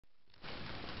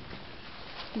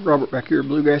Robert back here,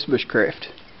 Bluegrass Bushcraft.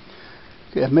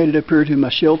 Okay, I've made it up here to my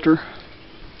shelter.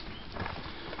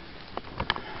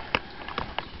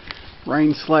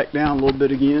 Rain slacked down a little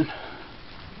bit again,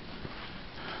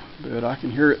 but I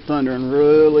can hear it thundering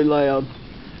really loud.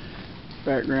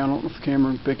 Background, I don't know if the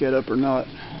camera can pick that up or not.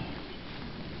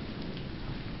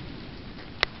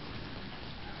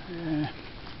 Yeah,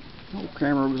 the old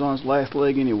camera was on its last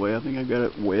leg anyway. I think I got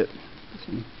it wet.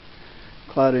 Some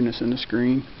cloudiness in the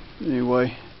screen.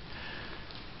 Anyway,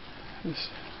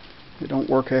 it don't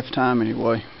work half the time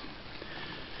anyway.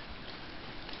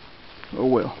 Oh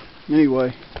well.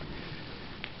 Anyway,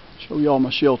 show y'all my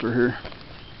shelter here.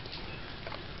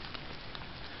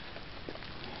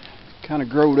 Kind of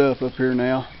growed up here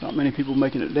now. Not many people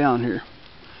making it down here.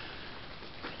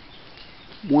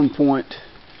 One point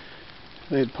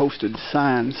they had posted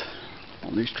signs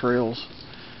on these trails.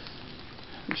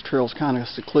 This trail's kind of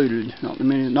secluded. Not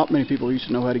many people used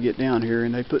to know how to get down here,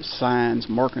 and they put signs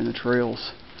marking the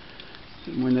trails.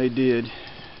 And when they did,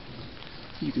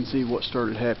 you can see what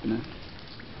started happening.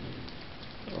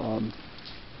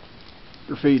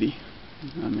 Graffiti.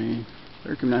 I mean,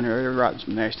 they're coming down here, they're writing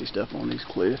some nasty stuff on these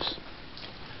cliffs.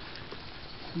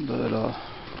 But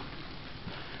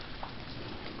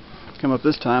come up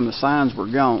this time, the signs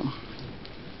were gone,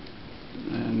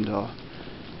 and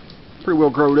pretty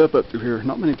well growed up through here.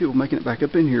 Not many people making it back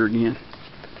up in here again.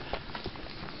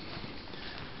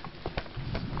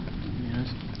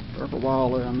 For a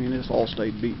while, I mean, it's all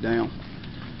stayed beat down.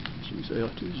 As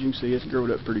you can see, it's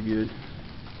growed up pretty good.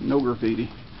 No graffiti.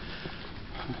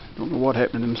 Don't know what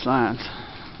happened to them signs.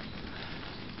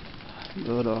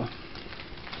 But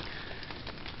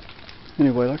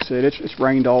anyway, like I said, it's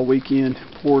rained all weekend.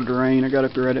 Poured the rain. I got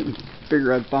up here, I didn't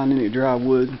figure I'd find any dry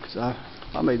wood, because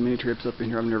I made many trips up in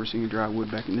here. I've never seen any dry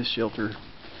wood back in this shelter.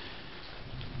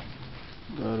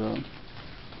 But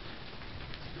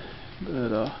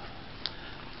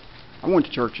I went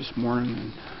to church this morning,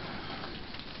 and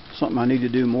something I need to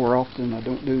do more often. I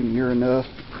don't do near enough.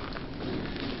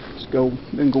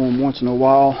 Been going once in a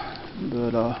while,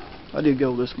 but I did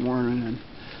go this morning and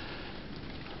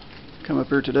come up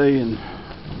here today, and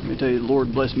let me tell you, the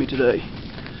Lord blessed me today.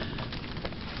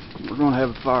 We're going to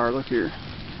have a fire. Look here.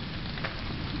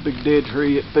 Big dead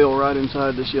tree, it fell right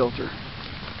inside the shelter.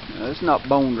 It's not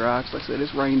bone dry, like I said,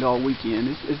 it's rained all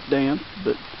weekend. It's damp,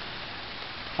 but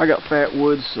I got fat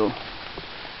wood, so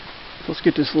let's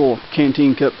get this little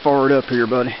canteen cup fired up here,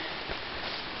 buddy.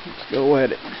 Let's go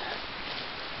at it.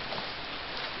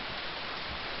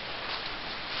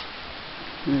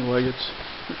 Anyway, here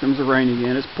comes the rain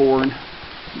again. It's pouring,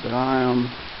 but I'm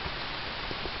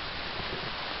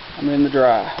in the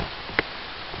dry.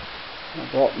 I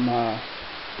brought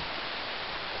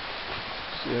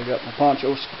I got my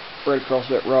poncho spread across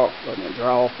that rock, letting it dry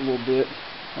off a little bit.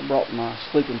 I brought my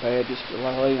sleeping pad just to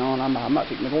lay on. I might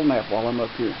take a little nap while I'm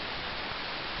up here.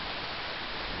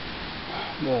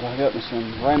 But I got me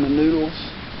some ramen noodles,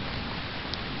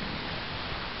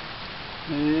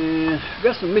 and I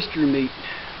got some mystery meat.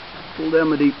 Pulled down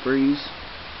my deep freeze.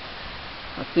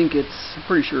 I'm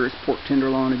pretty sure it's pork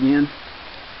tenderloin again.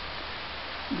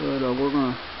 But we're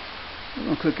gonna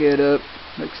cook that up,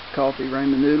 make some coffee,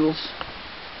 ramen noodles.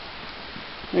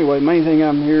 Anyway, main thing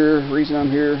reason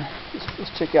I'm here,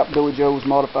 let's check out Billy Joe's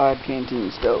modified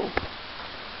Canteen stove.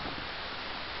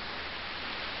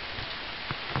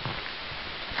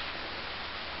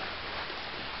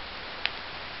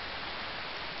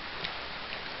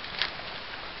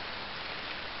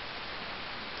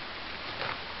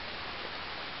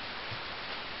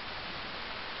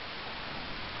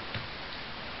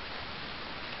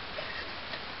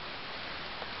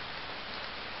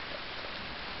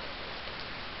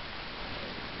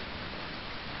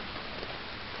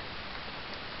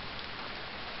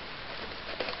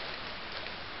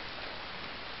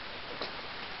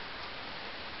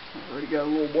 Already got a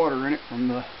little water in it from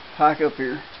the hike up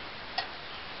here.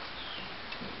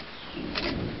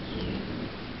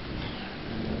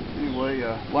 Anyway,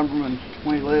 Lumberman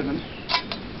 2011,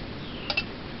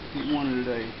 he wanted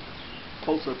a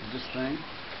close-up of this thing.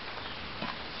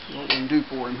 See what we can do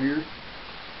for him here.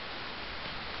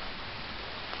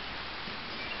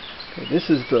 Okay, this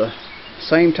is the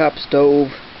same type of stove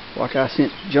like I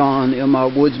sent John in my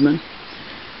Woodsman,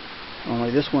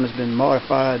 only this one has been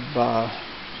modified by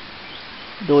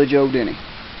Billy Joe Denny.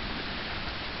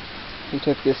 He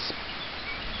took this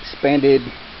expanded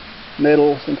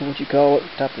metal, I think of what you call it,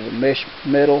 type of a mesh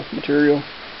metal material,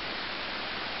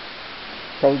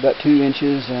 probably about 2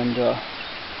 inches, and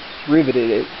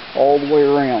riveted it all the way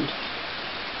around.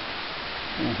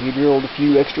 And he drilled a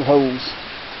few extra holes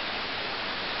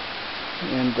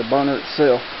in the burner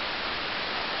itself.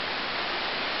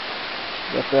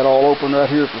 Got that all open right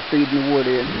here for feeding the wood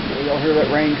in. So y'all hear that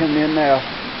rain coming in now.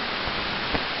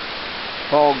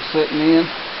 Fog's setting in.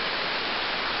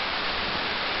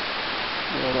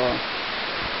 But,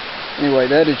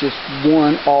 anyway, that is just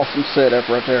one awesome setup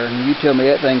right there. And you tell me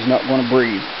that thing's not going to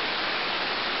breathe.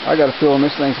 I got a feeling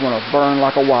this thing's going to burn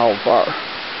like a wildfire.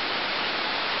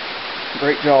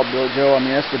 Great job, Bill Joe. I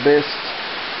mean, that's the best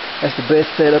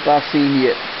setup I've seen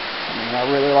yet. I mean, I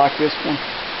really like this one.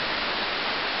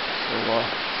 So,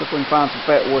 see if we can find some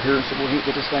fat wood here and see if we can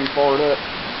get this thing fired up.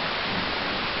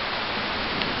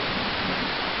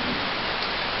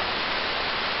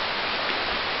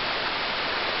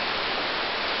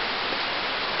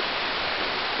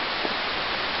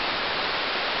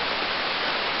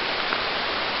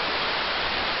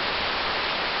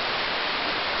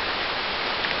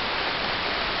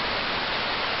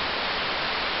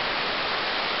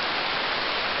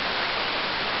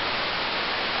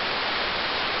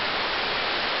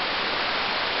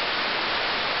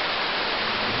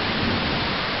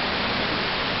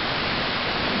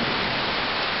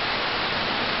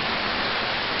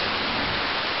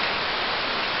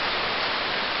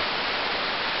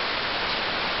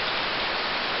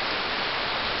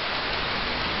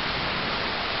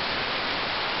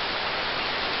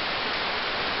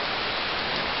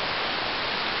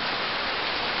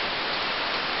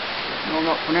 I'm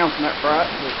not pronouncing that right,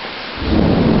 but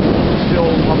still,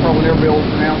 I'll probably never be able to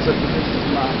pronounce it, but this is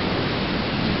my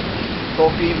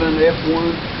Even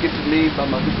F1 gifted me by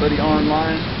my good buddy Arn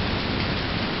Lyon.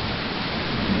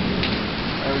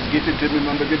 That was gifted to me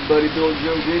by my good buddy Bill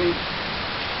Joe Jenny.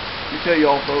 Let me tell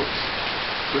y'all folks,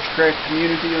 Bushcraft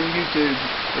community on YouTube,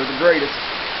 they're the greatest.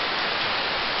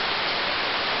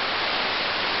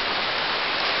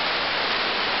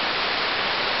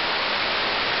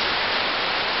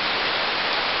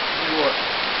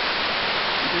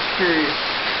 I'm just curious.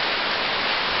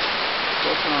 So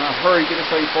I'm gonna hurry get this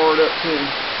thing fired up too.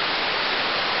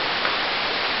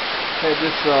 Had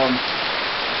this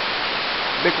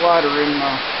big lighter in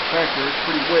my tractor. It's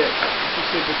pretty wet.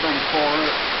 Let's see if this thing's firing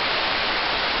up.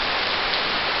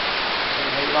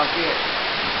 Hey, like it.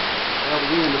 Out the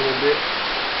wind a little bit.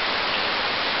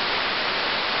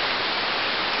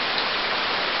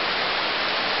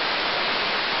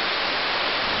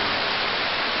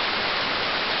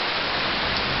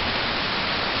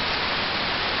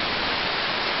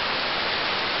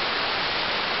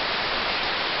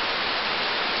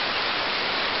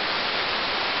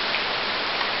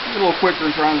 A little quicker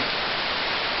than trying to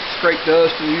scrape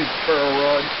dust and use the ferro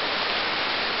rod.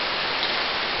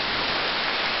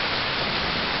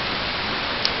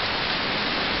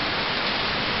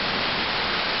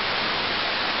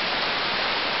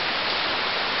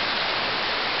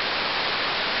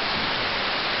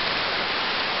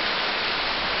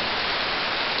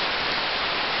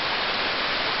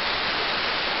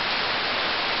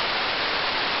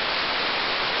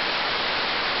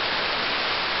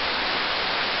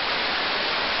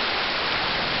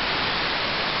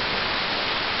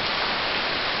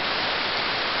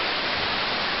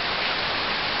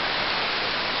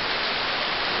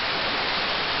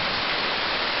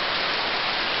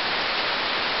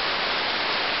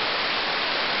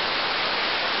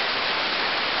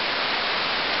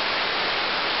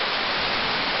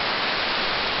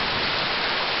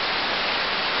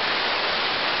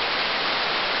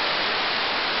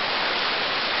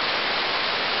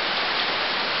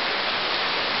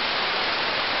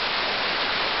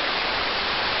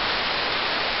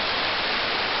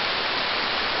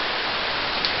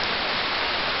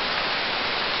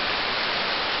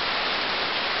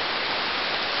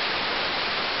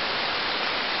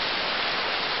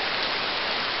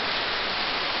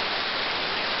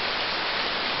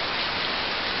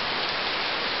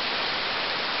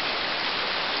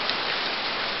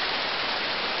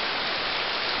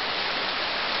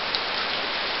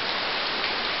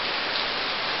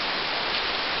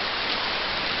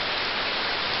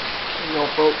 Y'all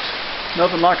folks,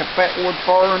 nothing like a fat wood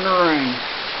fire in the rain.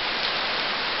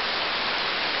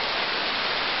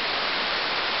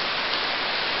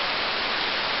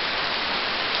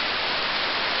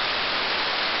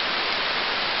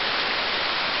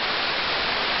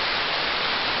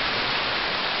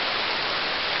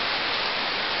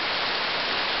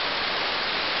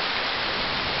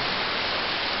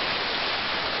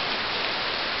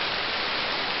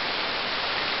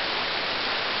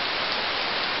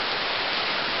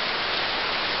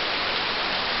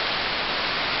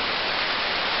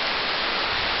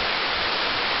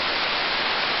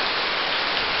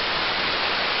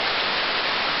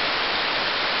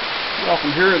 Y'all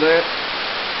can hear that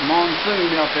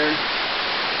monsoon out there.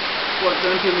 That's what it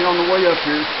done to me on the way up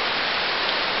here.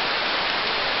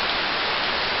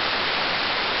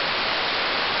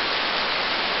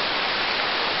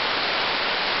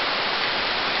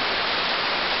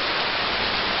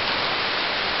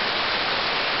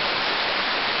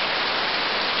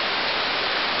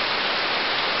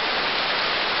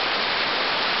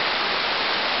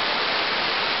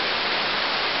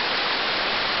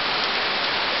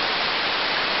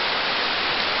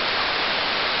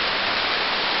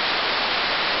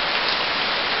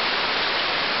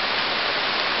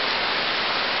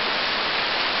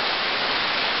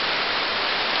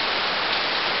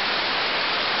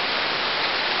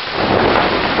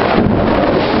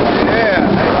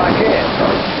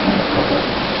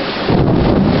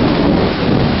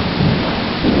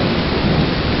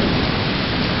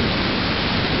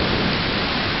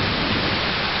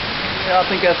 I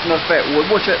think that's enough fat wood.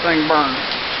 Watch that thing burn.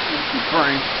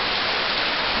 Frame.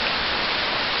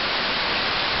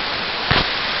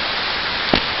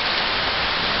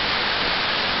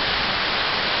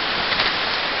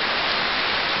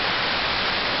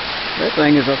 That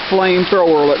thing is a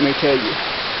flamethrower, let me tell you.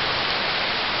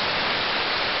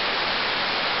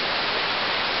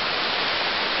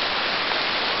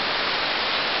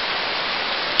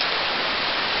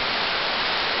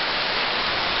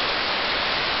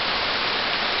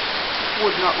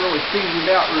 Wood's not really seasoned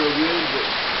out real good, but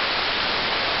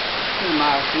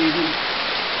semi-seasoned.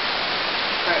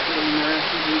 Fat wood in there,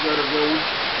 we got her going.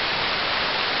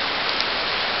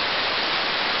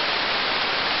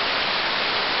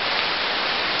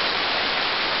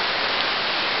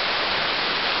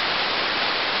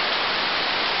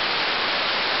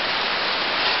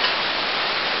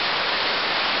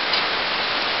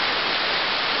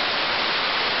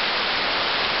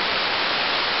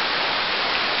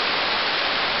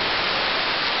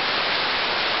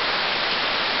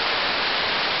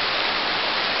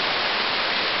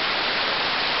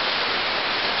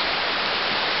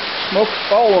 Smoke's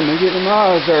falling me, getting in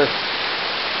my eyes there.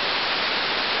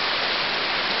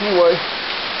 Anyway,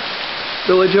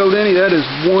 Billy Joe Denny, that is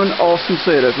one awesome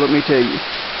setup, let me tell you.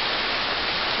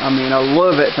 I mean, I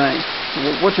love that thing.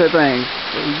 What's that thing?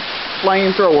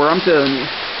 Flamethrower, I'm telling you.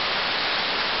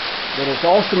 But as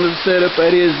awesome as a setup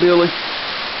that is, Billy,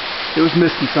 it was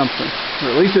missing something.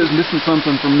 Or at least it was missing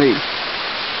something from me.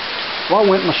 Well, I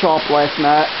went in my shop last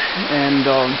night and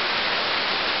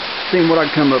seen what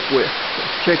I'd come up with. So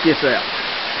check this out.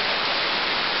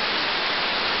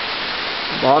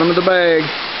 Bottom of the bag.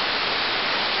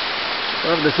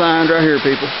 Love the signs right here,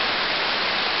 people.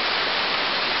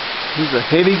 This is a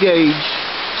heavy gauge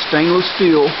stainless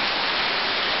steel.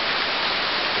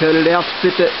 Cut it out to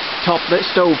fit that top of that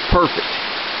stove perfect.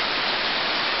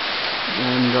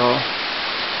 And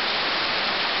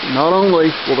not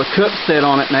only will the cup set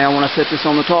on it now when I set this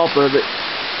on the top of it,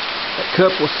 that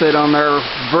cup will sit on there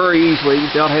very easily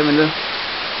without having to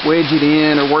wedge it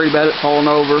in or worry about it falling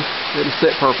over. It'll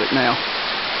sit perfect now.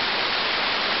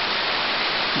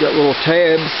 Got little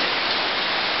tabs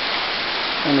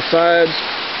on the sides,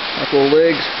 like little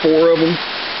legs, 4 of them,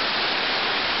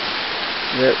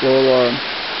 that will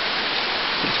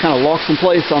just kind of locks in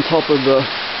place on top of the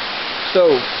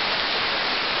stove.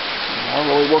 I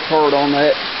really worked hard on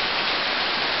that,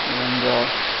 and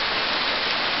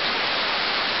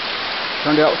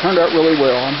turned out really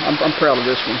well. I'm proud of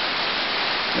this one.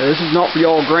 Now, this is not for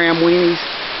y'all gram weenies.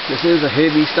 This is a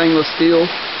heavy stainless steel.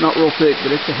 Not real thick,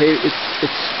 but it's a heavy.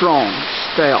 It's strong,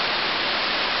 stout,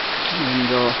 and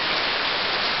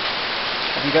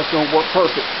I think that's going to work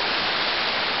perfect.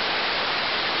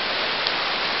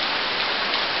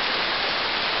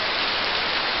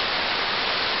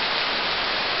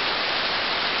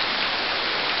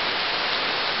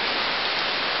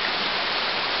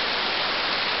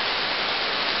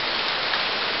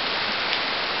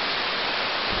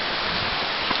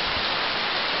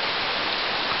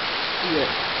 Yeah,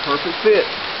 perfect fit.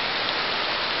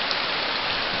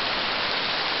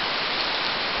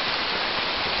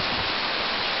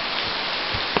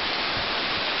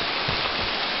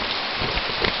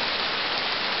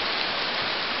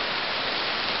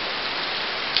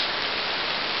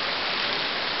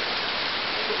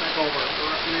 Put back over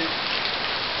right now.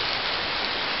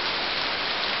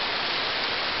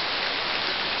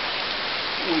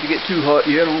 Don't want it to get too hot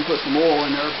yet. I'm going to put some oil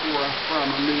in there before I fry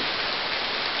my meat.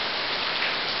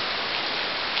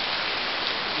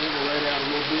 Level that out a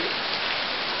little bit.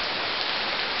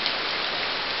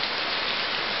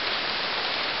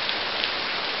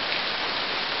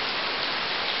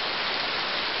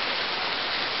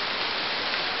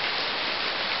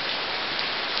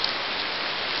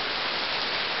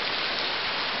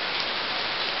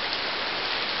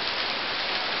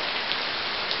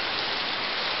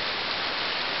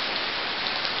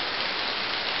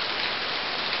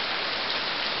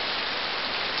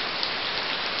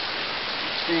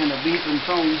 beef and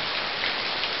phone.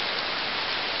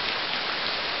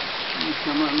 He's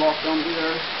coming and locked on me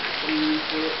there. So you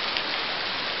reset.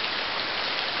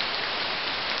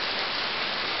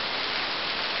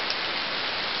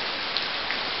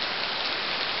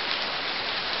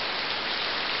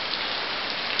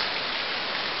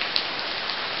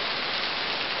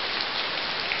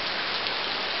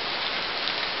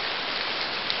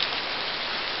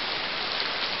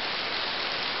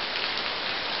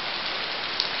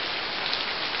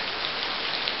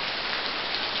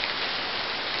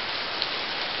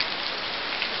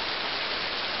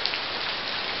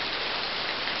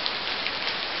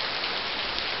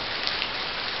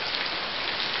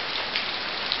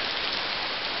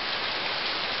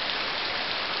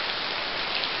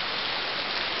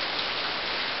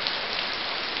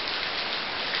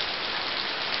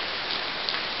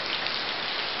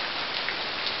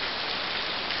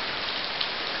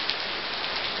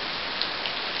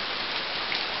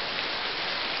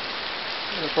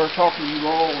 First talking to you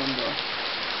all and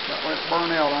got let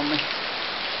burn out on me.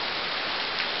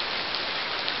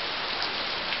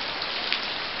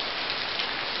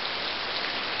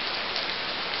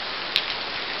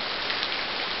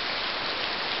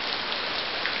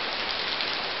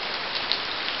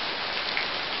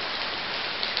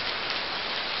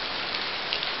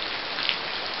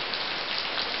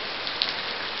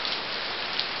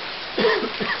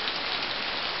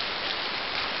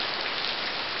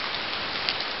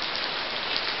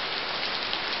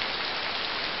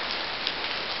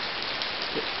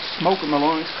 Smoke in my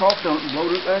lungs, coughed on it and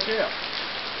blowed it back out.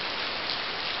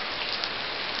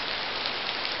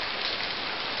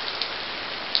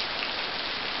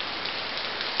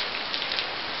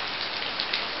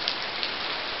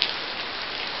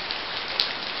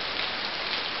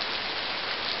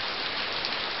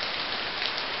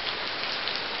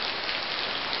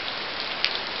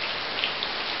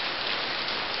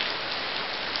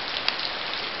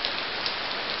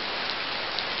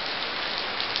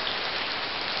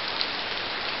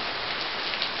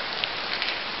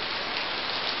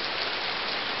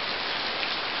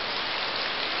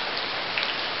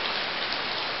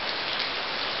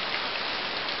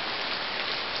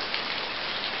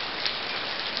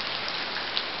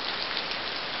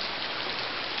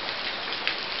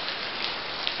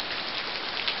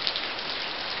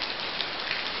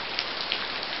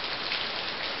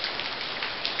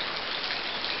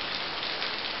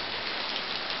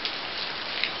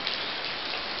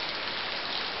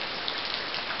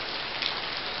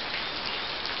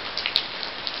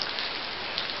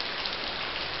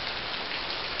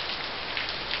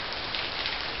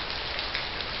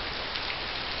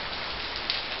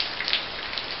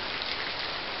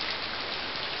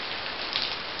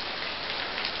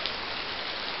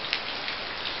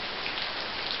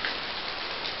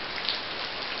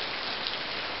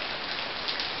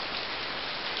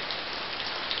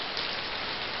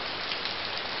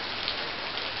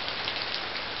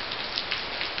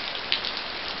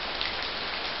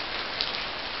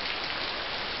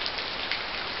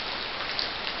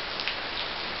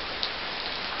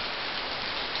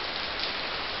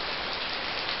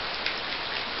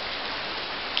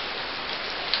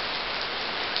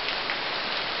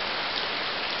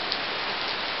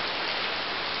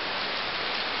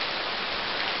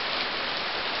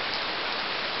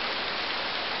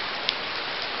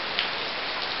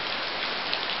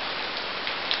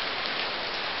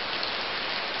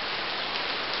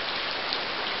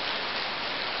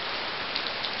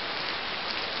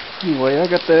 Anyway, I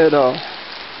got that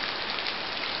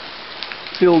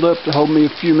filled up to hold me a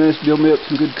few minutes, build me up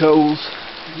some good coals,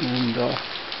 and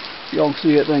y'all can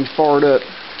see that thing's fired up.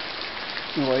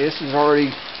 Anyway, this is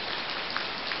already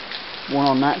one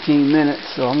on 19 minutes,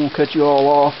 so I'm going to cut you all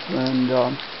off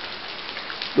and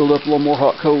build up a little more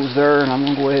hot coals there, and I'm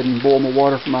going to go ahead and boil my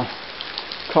water for my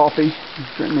coffee,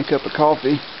 drink me a cup of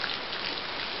coffee,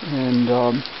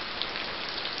 and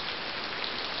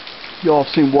y'all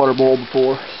have seen water boil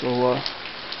before, so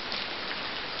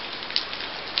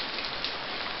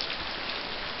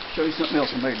show you something else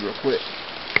I made real quick.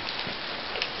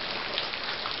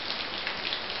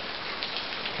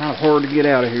 Kind of hard to get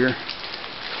out of here.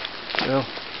 Well,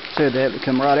 said that, but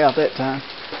come right out that time.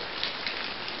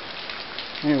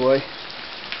 Anyway,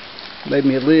 made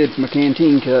me a lid for my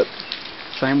canteen cup.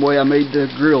 Same way I made the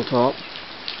grill top.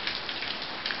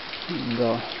 And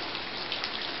a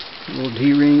little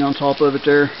D-ring on top of it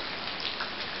there.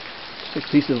 Take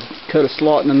a piece of, cut a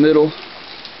slot in the middle.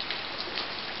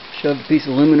 Shove a piece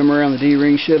of aluminum around the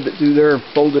D-ring, shoved it through there,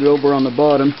 folded it over on the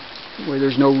bottom. That way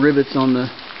there's no rivets on the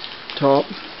top.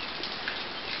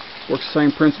 Works the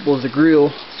same principle as the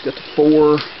grill. It's got the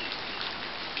 4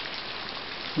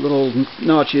 little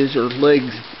notches or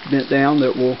legs bent down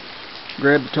that will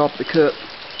grab the top of the cup.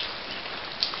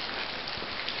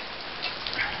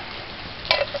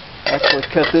 Actually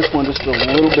cut this one just a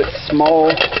little bit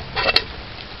small, a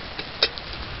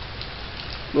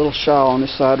little shy on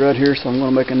this side right here, so I'm going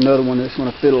to make another one that's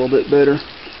going to fit a little bit better.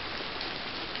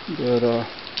 But I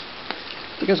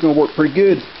think that's going to work pretty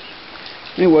good.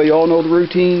 Anyway, y'all know the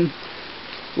routine.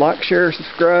 Like, share,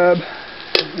 subscribe,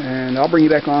 and I'll bring you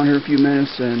back on here in a few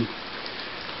minutes, and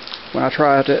when I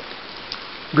try out that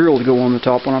grill to go on the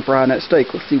top when I'm frying that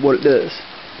steak, let's see what it does.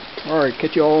 Alright,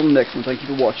 catch you all on the next one. Thank you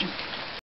for watching.